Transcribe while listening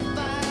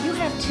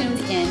tuned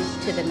in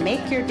to the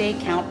Make Your Day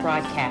Count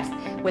broadcast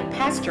with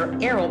Pastor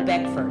Errol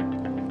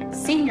Beckford,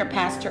 Senior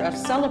Pastor of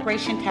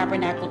Celebration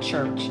Tabernacle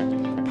Church,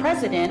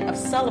 President of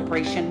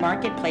Celebration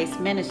Marketplace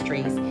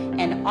Ministries,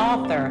 and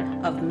author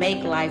of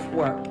Make Life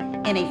Work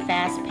in a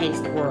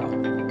Fast-Paced World.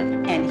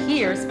 And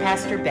here's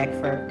Pastor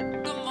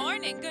Beckford. Good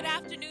morning, good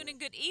afternoon, and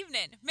good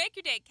evening. Make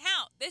your day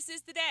count. This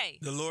is the day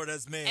the Lord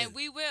has made. And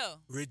we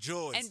will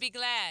rejoice and be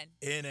glad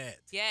in it.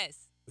 Yes.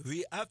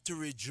 We have to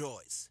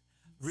rejoice.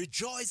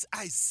 Rejoice,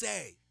 I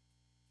say.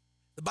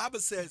 The Bible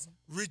says,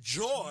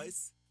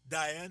 rejoice,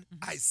 Diane,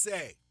 I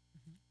say.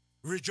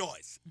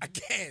 Rejoice.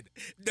 Again.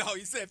 No,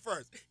 he said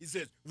first. He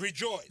says,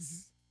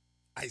 rejoice,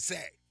 I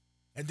say.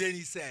 And then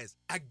he says,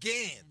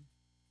 again,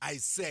 I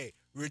say,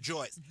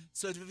 rejoice.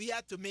 So we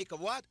have to make a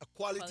what? A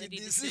quality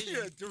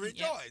decision to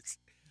rejoice.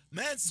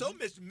 Yep. Man, so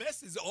much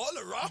mess is all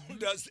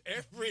around us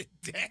every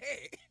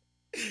day.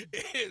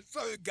 So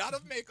we got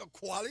to make a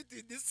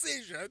quality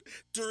decision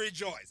to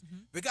rejoice.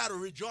 We got to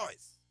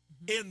rejoice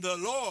in the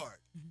Lord.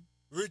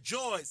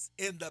 Rejoice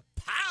in the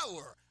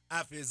power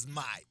of his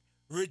might.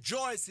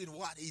 Rejoice in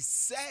what he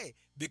say,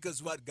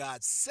 because what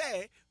God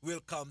say will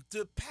come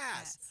to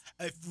pass.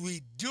 If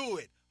we do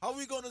it, how are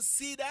we going to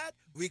see that?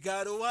 We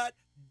got to what?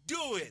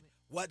 Do it.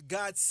 What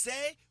God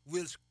say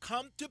will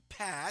come to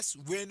pass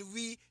when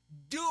we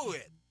do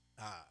it.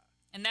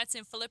 And that's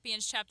in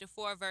Philippians chapter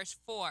 4, verse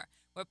 4,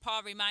 where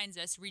Paul reminds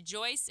us,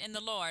 rejoice in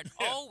the Lord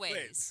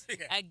always.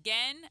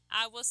 Again,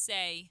 I will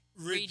say,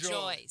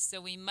 rejoice.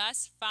 So we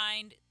must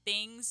find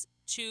things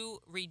to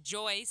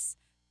rejoice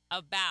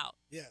about.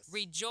 Yes.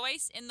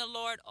 Rejoice in the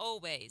Lord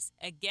always.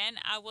 Again,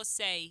 I will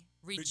say,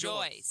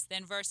 rejoice.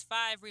 Then verse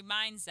 5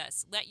 reminds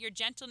us, let your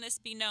gentleness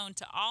be known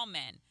to all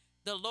men.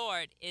 The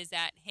Lord is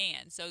at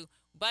hand. So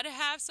better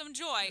have some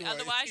joy,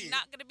 otherwise you're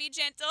not going to be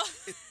gentle.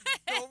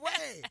 No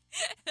way.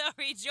 So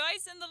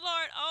rejoice in the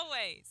Lord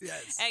always.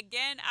 Yes.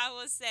 Again, I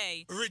will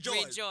say,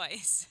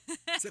 rejoice.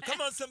 So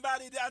come on,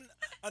 somebody,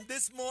 on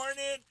this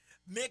morning,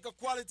 make a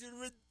quality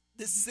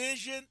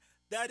decision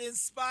that in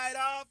spite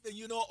of, and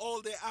you know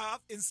all the of,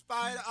 in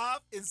spite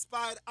of,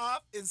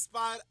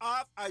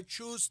 I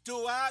choose to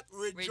what?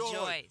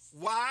 Rejoice.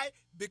 Why?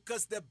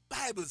 Because the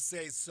Bible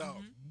says so.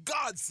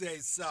 God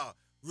says so.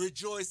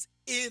 Rejoice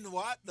in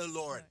what? The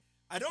Lord.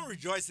 I don't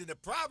rejoice in the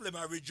problem.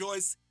 I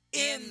rejoice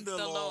in the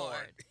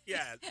Lord.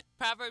 Yes.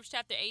 Proverbs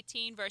chapter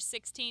 18, verse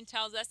 16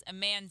 tells us a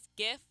man's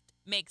gift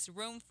makes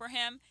room for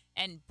him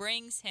and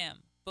brings him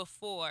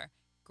before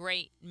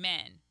great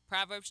men.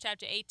 Proverbs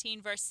chapter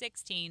 18, verse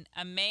 16,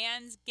 a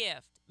man's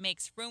gift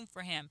makes room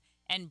for him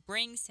and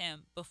brings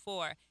him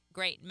before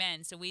great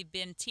men. So we've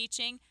been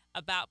teaching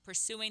about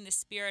pursuing the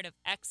spirit of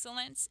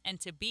excellence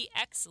and to be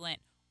excellent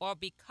or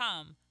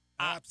become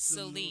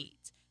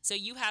obsolete. So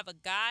you have a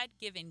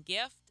God-given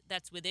gift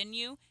that's within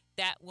you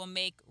that will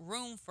make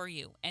room for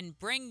you and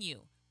bring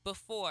you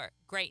before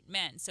great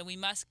men. So we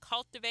must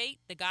cultivate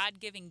the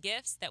God-given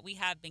gifts that we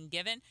have been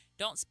given.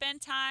 Don't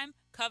spend time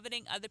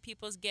coveting other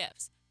people's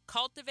gifts.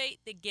 Cultivate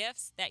the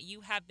gifts that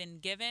you have been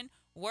given.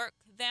 Work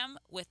them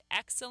with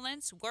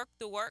excellence. Work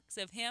the works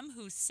of him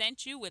who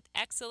sent you with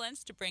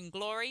excellence to bring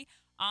glory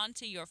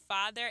onto your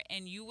Father,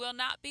 and you will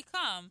not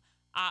become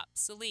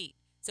obsolete.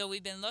 So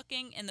we've been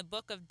looking in the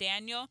book of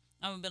Daniel,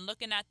 and we've been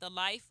looking at the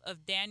life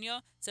of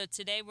Daniel. So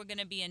today we're going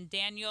to be in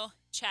Daniel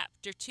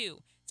chapter 2.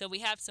 So we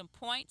have some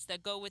points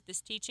that go with this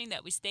teaching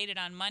that we stated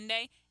on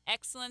Monday.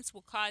 Excellence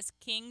will cause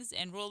kings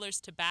and rulers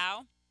to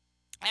bow.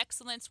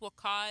 Excellence will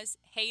cause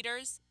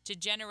haters to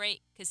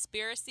generate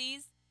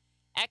conspiracies.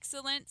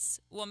 Excellence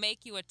will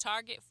make you a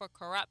target for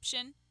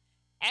corruption.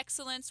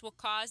 Excellence will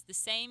cause the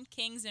same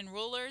kings and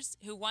rulers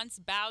who once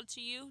bowed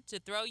to you to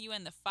throw you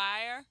in the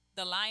fire,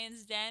 the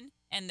lion's den,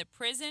 and the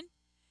prison.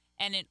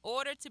 And in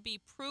order to be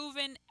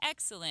proven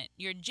excellent,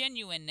 your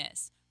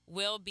genuineness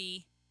will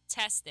be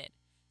tested.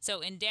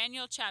 So in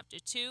Daniel chapter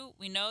 2,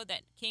 we know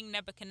that King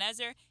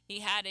Nebuchadnezzar,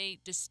 he had a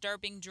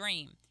disturbing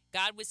dream.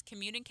 God was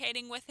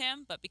communicating with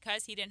him, but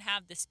because he didn't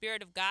have the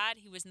Spirit of God,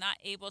 he was not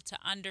able to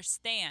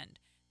understand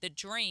the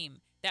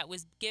dream that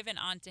was given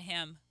unto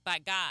him by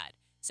God.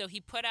 So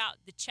he put out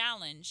the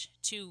challenge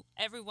to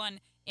everyone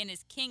in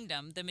his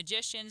kingdom, the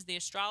magicians, the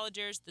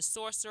astrologers, the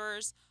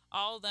sorcerers,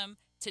 all of them,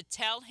 to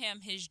tell him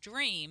his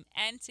dream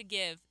and to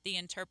give the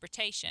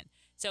interpretation.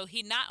 So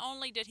he not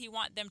only did he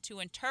want them to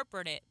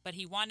interpret it, but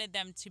he wanted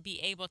them to be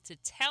able to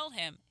tell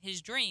him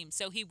his dream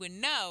so he would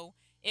know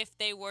if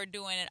they were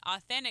doing it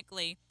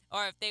authentically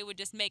or if they were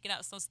just making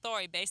up some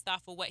story based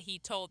off of what he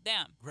told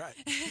them. Right.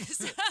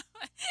 So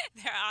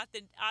their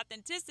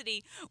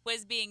authenticity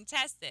was being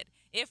tested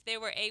if they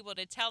were able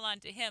to tell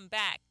unto him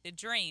back the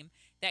dream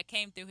that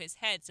came through his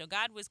head. So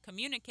God was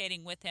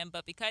communicating with him,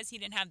 but because he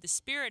didn't have the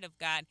Spirit of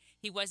God,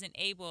 he wasn't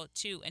able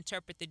to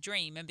interpret the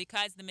dream. And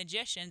because the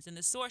magicians and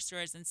the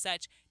sorcerers and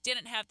such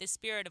didn't have the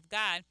Spirit of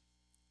God,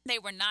 they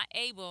were not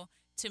able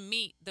to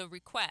meet the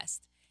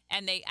request.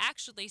 And they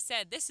actually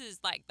said, this is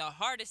like the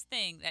hardest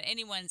thing that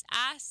anyone's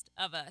asked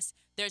of us.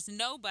 There's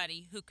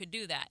nobody who could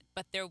do that.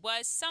 But there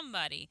was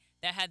somebody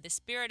that had the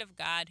Spirit of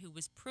God who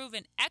was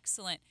proven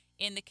excellent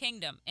in the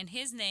kingdom. And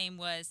his name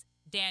was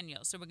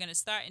Daniel. So we're going to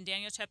start in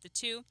Daniel chapter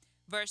 2,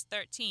 verse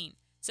 13.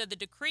 So the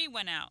decree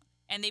went out,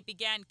 and they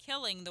began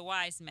killing the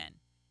wise men.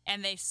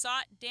 And they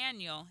sought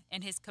Daniel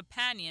and his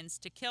companions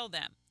to kill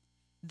them.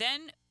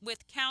 Then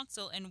with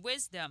counsel and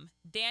wisdom,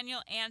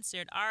 Daniel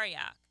answered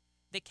Arioch,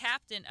 the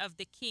captain of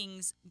the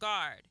king's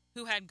guard,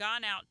 who had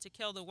gone out to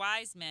kill the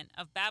wise men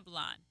of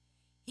Babylon.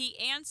 He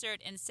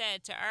answered and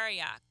said to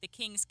Arioch, the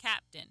king's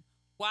captain,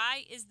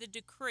 "Why is the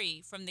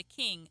decree from the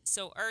king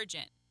so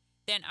urgent?"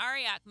 Then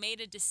Arioch made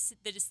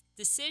the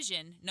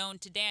decision known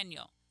to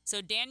Daniel.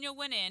 So Daniel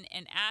went in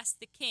and asked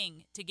the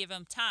king to give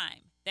him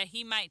time, that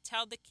he might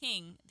tell the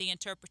king the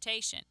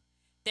interpretation.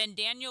 Then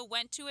Daniel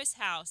went to his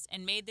house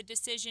and made the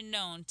decision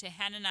known to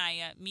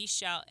Hananiah,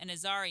 Mishael, and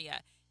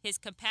Azariah, his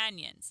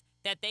companions,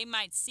 that they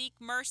might seek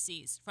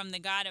mercies from the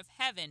God of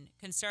heaven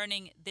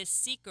concerning this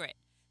secret,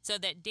 so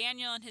that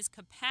Daniel and his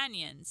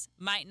companions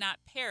might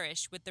not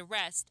perish with the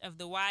rest of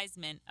the wise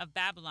men of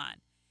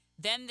Babylon.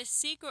 Then the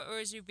secret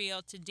was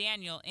revealed to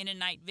Daniel in a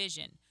night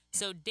vision.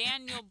 So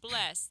Daniel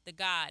blessed the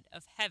God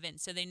of heaven.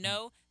 So they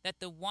know that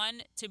the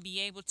one to be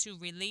able to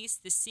release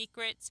the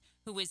secrets,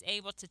 who is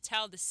able to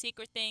tell the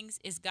secret things,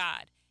 is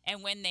God.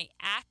 And when they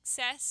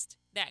accessed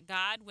that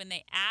God, when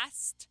they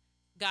asked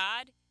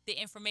God, the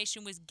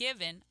information was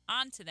given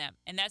onto them.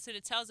 And that's what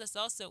it tells us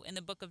also in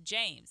the book of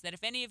James, that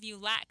if any of you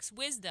lacks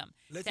wisdom,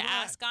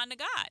 ask unto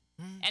God,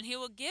 and he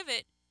will give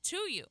it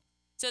to you.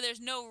 So there's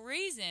no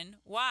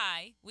reason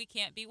why we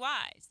can't be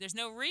wise. There's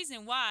no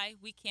reason why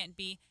we can't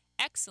be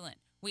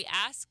excellent. We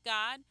ask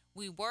God,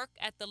 we work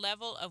at the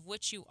level of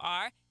which you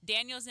are.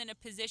 Daniel's in a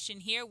position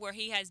here where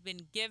he has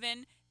been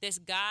given this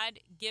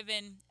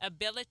God-given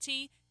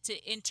ability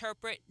to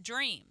interpret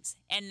dreams,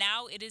 and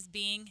now it is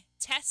being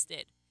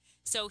tested.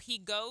 So he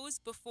goes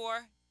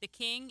before the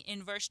king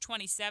in verse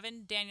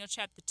 27, Daniel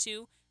chapter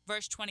 2,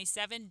 verse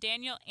 27.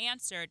 Daniel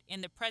answered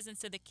in the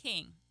presence of the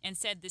king and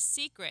said, "The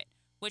secret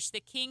which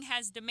the king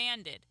has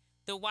demanded,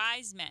 the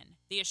wise men,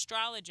 the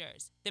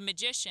astrologers, the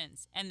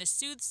magicians, and the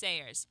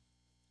soothsayers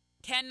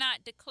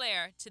cannot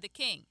declare to the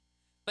king.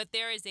 But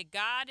there is a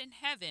God in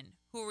heaven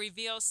who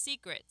reveals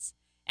secrets,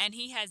 and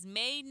he has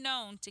made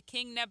known to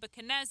King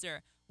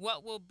Nebuchadnezzar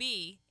what will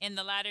be in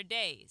the latter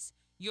days.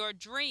 Your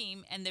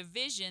dream and the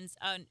visions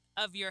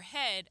of your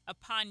head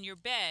upon your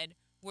bed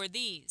were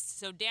these."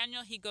 So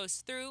Daniel, he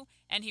goes through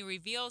and he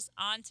reveals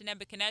unto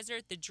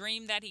Nebuchadnezzar the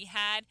dream that he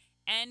had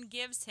and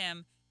gives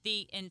him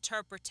the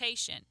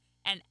interpretation.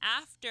 And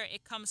after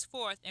it comes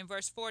forth in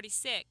verse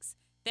 46,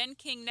 then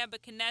King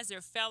Nebuchadnezzar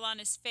fell on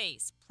his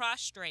face,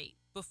 prostrate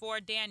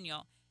before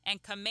Daniel,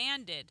 and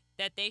commanded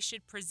that they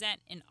should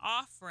present an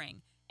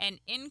offering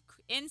and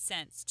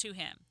incense to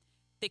him.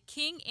 The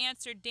king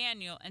answered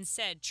Daniel and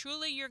said,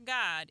 "Truly your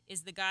God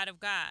is the God of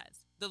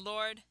gods, the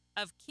Lord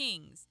of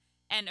kings,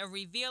 and a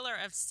revealer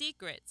of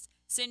secrets,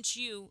 since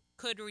you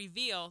could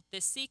reveal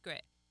this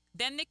secret."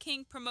 Then the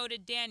king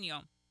promoted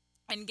Daniel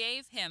and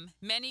gave him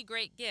many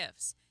great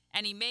gifts,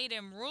 and he made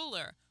him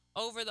ruler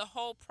over the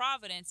whole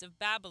province of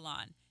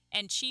Babylon,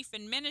 and chief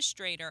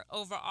administrator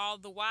over all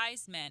the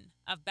wise men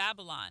of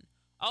Babylon.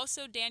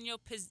 Also Daniel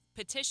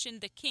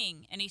petitioned the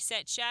king, and he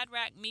set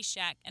Shadrach,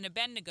 Meshach, and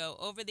Abednego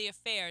over the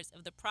affairs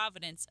of the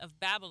province of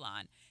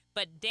Babylon.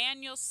 But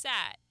Daniel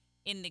sat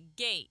in the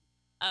gate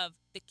of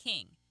the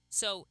king.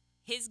 So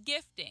his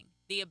gifting,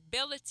 the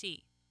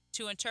ability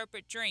to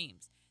interpret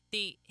dreams,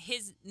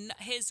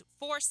 his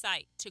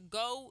foresight to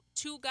go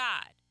to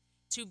God,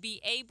 to be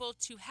able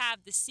to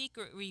have the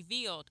secret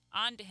revealed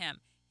unto him,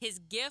 his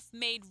gift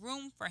made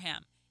room for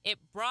him.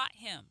 It brought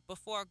him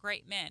before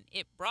great men.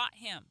 It brought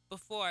him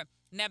before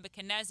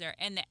Nebuchadnezzar,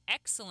 and the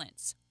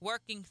excellence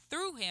working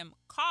through him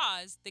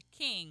caused the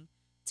king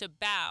to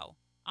bow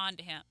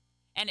unto him.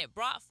 And it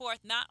brought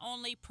forth not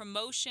only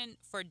promotion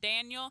for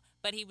Daniel,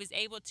 but he was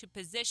able to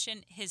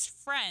position his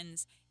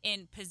friends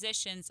in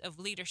positions of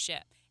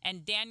leadership.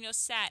 And Daniel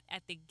sat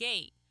at the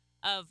gate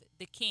of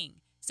the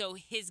king. So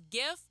his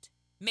gift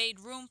made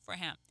room for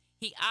him.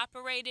 He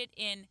operated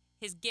in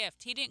his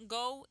gift. He didn't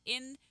go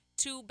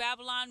into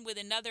Babylon with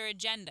another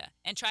agenda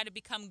and try to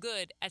become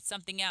good at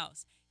something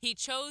else. He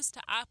chose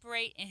to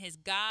operate in his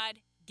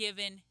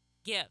God-given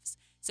gifts.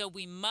 So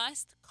we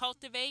must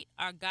cultivate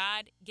our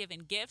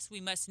God-given gifts.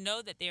 We must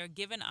know that they are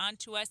given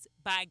unto us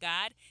by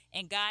God,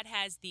 and God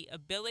has the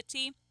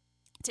ability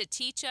to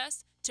teach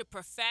us, to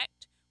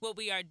perfect what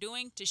we are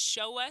doing, to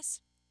show us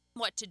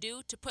what to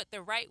do, to put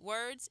the right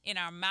words in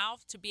our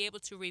mouth, to be able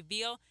to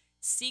reveal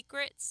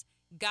secrets.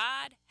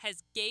 God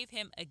has gave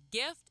him a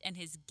gift, and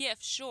his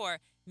gift sure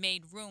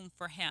made room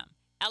for him,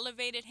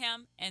 elevated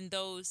him and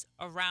those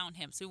around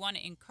him. So we want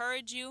to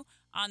encourage you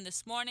on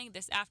this morning,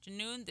 this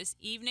afternoon, this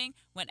evening,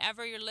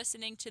 whenever you're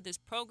listening to this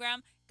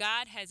program,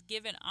 God has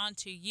given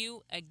unto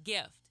you a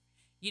gift.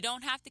 You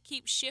don't have to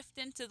keep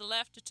shifting to the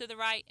left or to the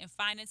right and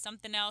finding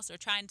something else or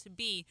trying to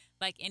be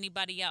like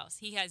anybody else.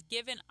 He has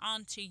given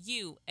unto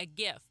you a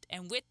gift,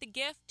 and with the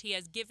gift, he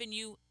has given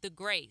you the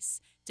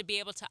grace to be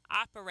able to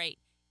operate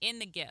in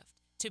the gift,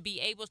 to be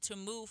able to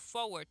move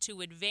forward, to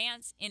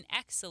advance in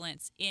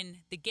excellence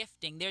in the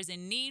gifting. There's a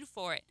need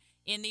for it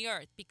in the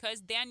earth.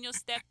 Because Daniel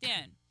stepped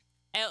in,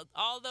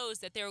 all those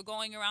that they were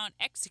going around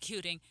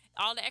executing,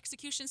 all the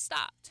execution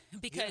stopped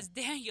because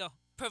Daniel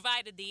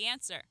provided the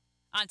answer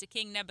unto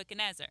King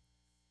Nebuchadnezzar.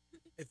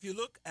 If you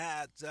look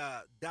at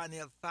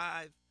Daniel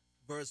 5,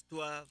 verse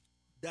 12,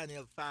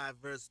 Daniel 5,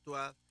 verse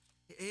 12,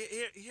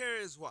 here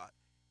is what.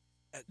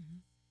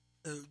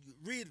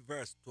 Read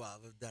verse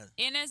 12 of Daniel.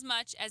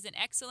 Inasmuch as an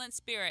excellent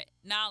spirit,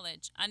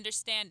 knowledge,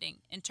 understanding,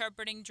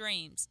 interpreting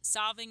dreams,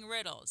 solving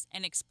riddles,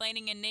 and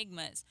explaining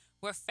enigmas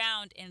were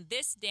found in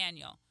this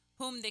Daniel,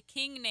 whom the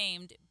king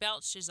named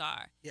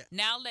Belshazzar. Yeah.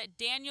 Now let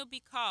Daniel be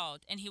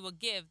called, and he will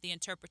give the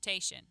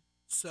interpretation.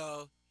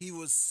 So he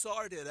was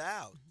sorted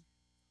out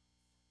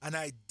and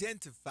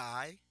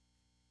identified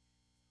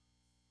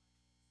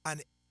an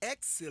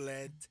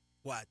excellent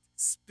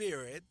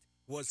spirit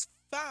was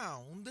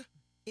found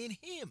in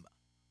him.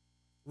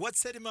 What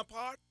set him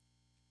apart?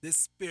 The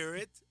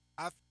spirit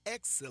of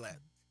excellence.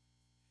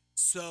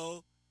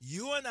 So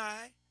you and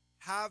I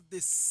have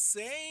the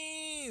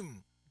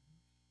same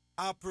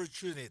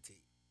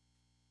opportunity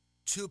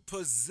to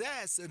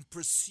possess and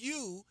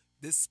pursue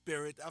the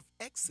spirit of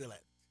excellence.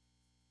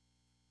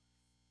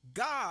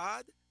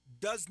 God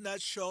does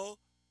not show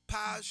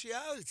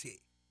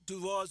partiality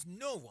towards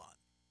no one.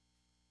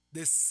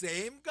 The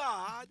same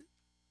God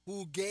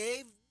who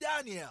gave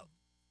Daniel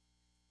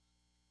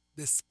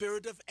the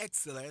spirit of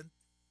excellence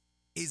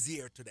is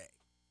here today.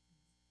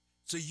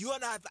 So you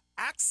and I have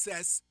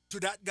access to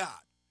that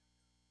God.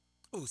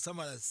 Oh,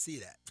 someone else see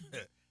that.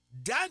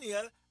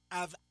 Daniel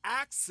have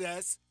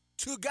access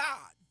to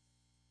God.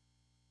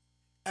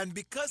 And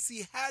because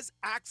he has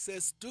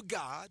access to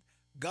God,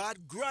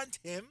 God grant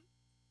him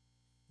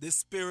the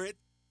spirit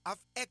of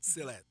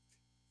excellence.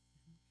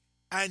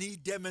 And he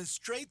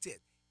demonstrated.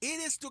 It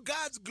is to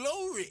God's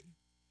glory.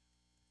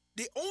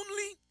 The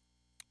only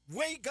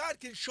way God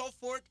can show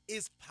forth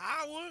his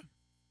power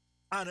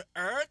on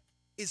earth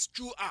is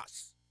through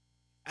us.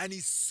 And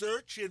he's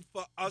searching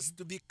for us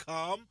to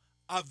become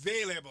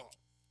available.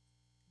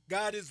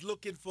 God is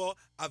looking for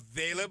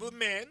available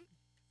men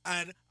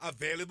and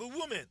available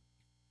women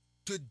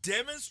to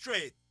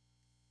demonstrate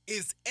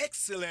his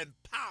excellent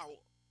power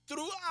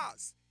through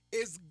us.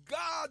 Is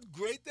God's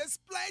greatest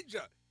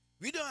pleasure.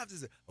 We don't have to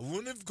say, I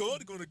wonder if God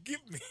is going to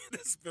give me the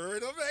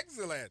spirit of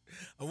excellence.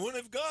 I wonder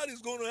if God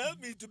is going to help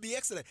me to be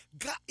excellent.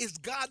 God is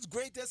God's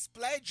greatest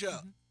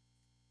pleasure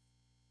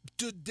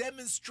to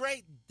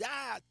demonstrate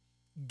that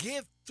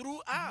gift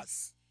through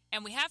us.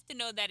 And we have to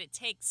know that it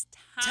takes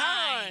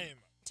time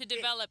to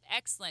develop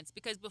excellence.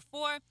 Because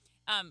before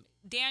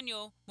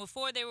Daniel,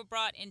 before they were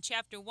brought in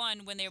chapter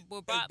 1, when they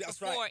were brought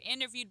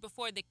interviewed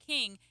before the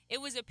king,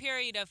 it was a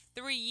period of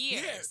 3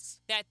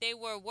 years that they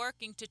were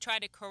working to try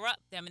to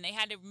corrupt them, and they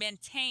had to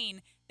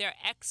maintain their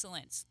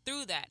excellence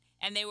through that,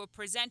 and they were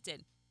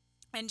presented.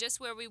 And just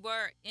where we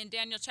were in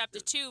Daniel chapter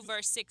 2,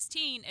 verse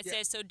 16, it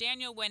says, so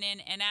Daniel went in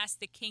and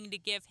asked the king to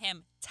give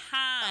him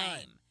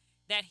time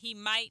that he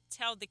might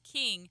tell the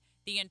king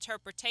the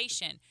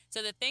interpretation.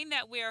 So the thing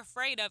that we're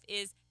afraid of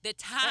is the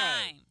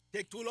time.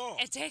 Take too long.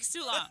 It takes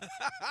too long.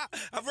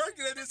 I'm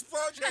working on this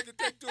project. It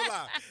takes too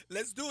long.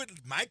 Let's do it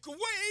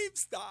microwave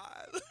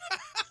style.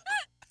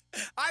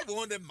 I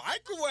want a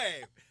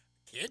microwave.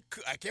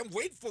 I can't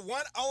wait for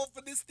 1 hour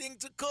for this thing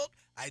to cook.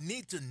 I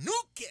need to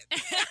nuke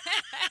it.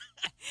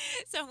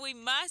 So we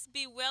must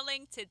be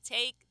willing to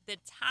take the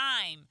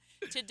time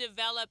to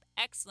develop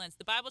excellence.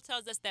 The Bible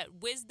tells us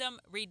that wisdom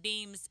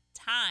redeems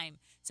time.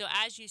 So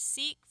as you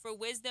seek for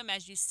wisdom,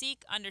 as you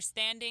seek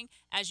understanding,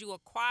 as you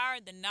acquire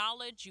the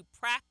knowledge, you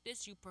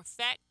practice, you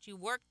perfect, you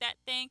work that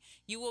thing,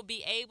 you will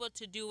be able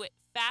to do it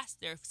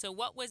faster. So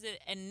what was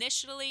it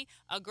initially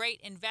a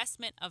great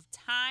investment of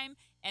time,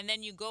 and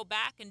then you go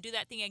back and do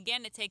that thing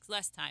again, it takes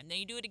less time. Then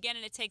you do it again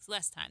and it takes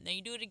less time. Then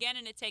you do it again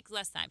and it takes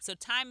less time. So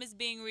time is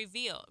being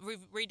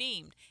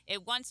redeemed.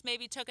 It once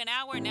maybe took an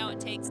hour, now it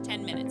takes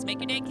 10 minutes. Make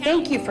your day count.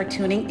 Thank you for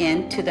tuning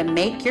in to the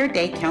Make Your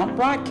Day Count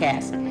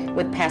broadcast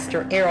with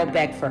Pastor Errol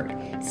Beckford,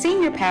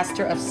 Senior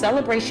Pastor of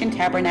Celebration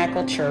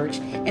Tabernacle Church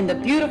in the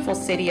beautiful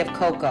city of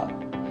Cocoa.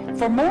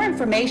 For more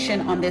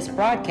information on this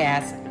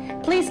broadcast,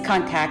 please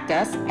contact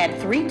us at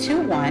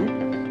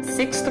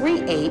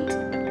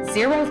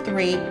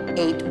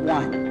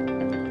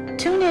 321-638-0381.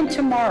 Tune in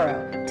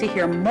tomorrow to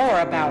hear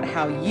more about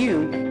how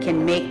you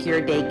can make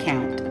your day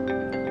count.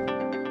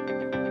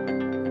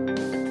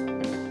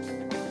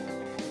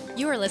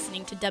 You are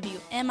listening to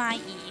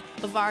WMIE,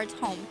 Bavard's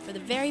home for the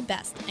very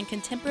best in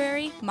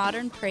contemporary,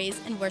 modern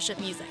praise and worship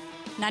music.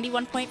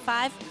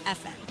 91.5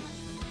 FM.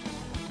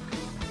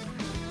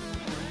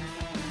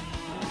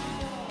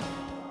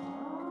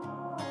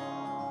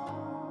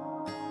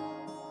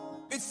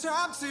 It's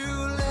time to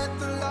let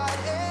the light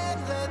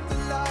in, let the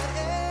light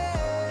in.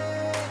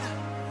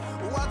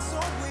 What's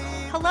on we?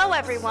 Hello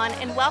everyone,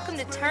 and welcome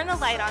to Turn the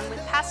Light On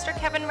with Pastor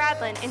Kevin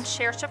Radlin in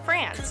Cherche,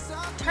 France.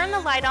 Turn the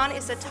Light On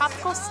is a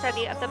topical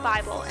study of the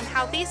Bible and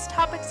how these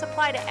topics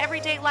apply to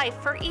everyday life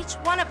for each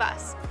one of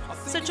us.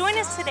 So join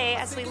us today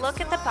as we look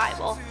at the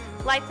Bible,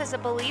 life as a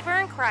believer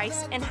in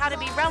Christ, and how to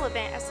be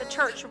relevant as a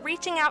church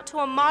reaching out to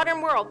a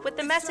modern world with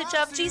the message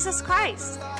of Jesus Christ.